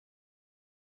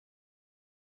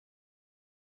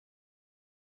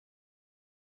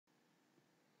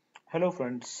Hello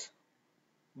friends,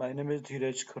 my name is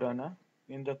Dheeraj Khurana.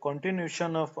 In the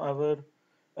continuation of our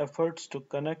efforts to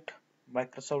connect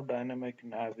Microsoft Dynamics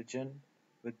Navision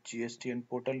with GSTN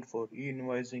portal for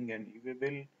e-invoicing and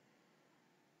e-bill,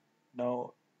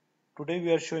 now today we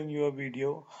are showing you a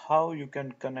video how you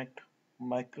can connect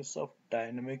Microsoft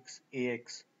Dynamics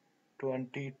AX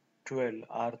 2012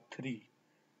 R3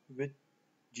 with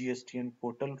GSTN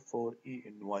portal for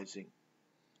e-invoicing.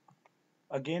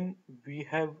 Again, we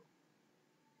have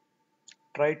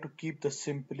try to keep the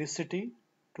simplicity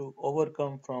to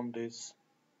overcome from this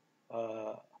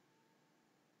uh,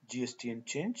 GSTN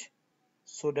change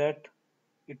so that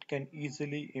it can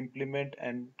easily implement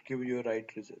and give you right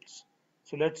results.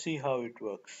 So let's see how it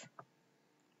works.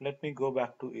 Let me go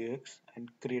back to AX and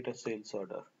create a sales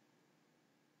order.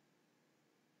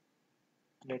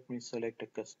 Let me select a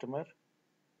customer.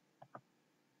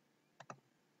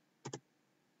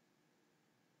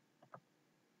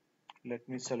 Let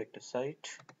me select a site,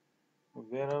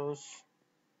 warehouse.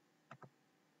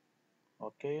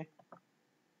 Okay.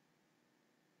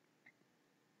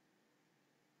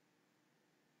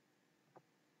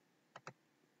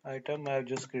 Item, I have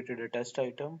just created a test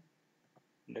item.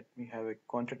 Let me have a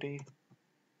quantity.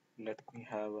 Let me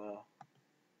have a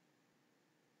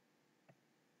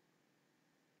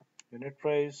unit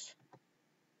price.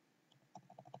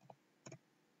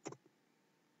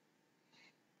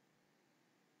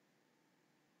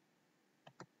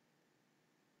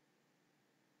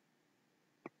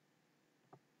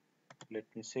 Let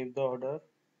me save the order.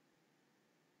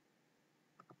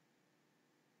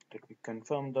 Let me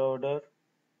confirm the order.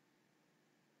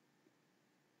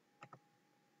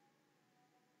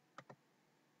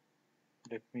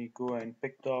 Let me go and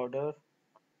pick the order.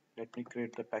 Let me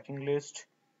create the packing list.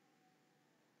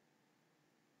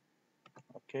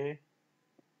 Okay,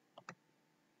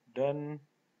 done.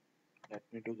 Let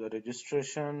me do the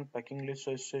registration, packing list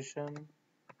registration,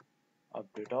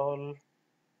 update all,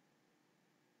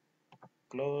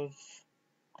 close,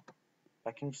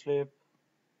 packing slip.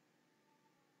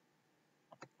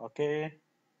 Okay,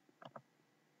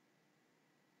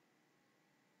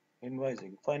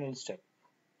 invoicing, final step.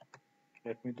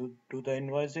 Let me do the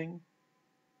invoicing.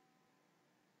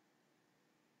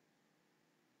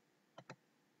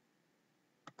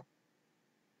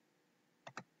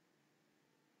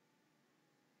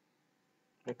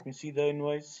 Let me see the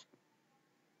invoice.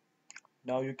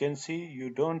 Now you can see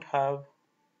you don't have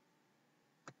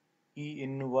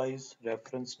e-invoice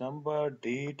reference number,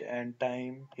 date and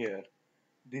time here.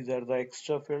 These are the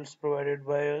extra fields provided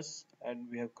by us, and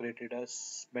we have created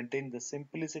us maintain the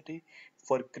simplicity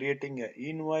for creating an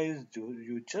invoice.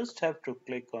 You just have to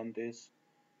click on this.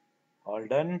 All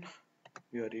done.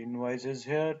 Your invoice is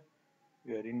here.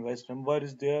 Your invoice number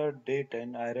is there. Date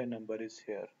and IRA number is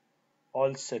here.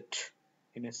 All set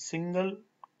in a single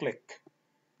click.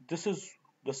 This is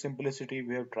the simplicity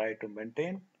we have tried to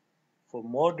maintain. For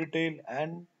more detail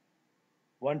and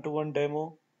one-to-one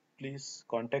demo, please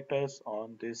contact us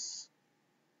on this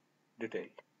detail.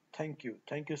 Thank you.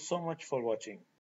 Thank you so much for watching.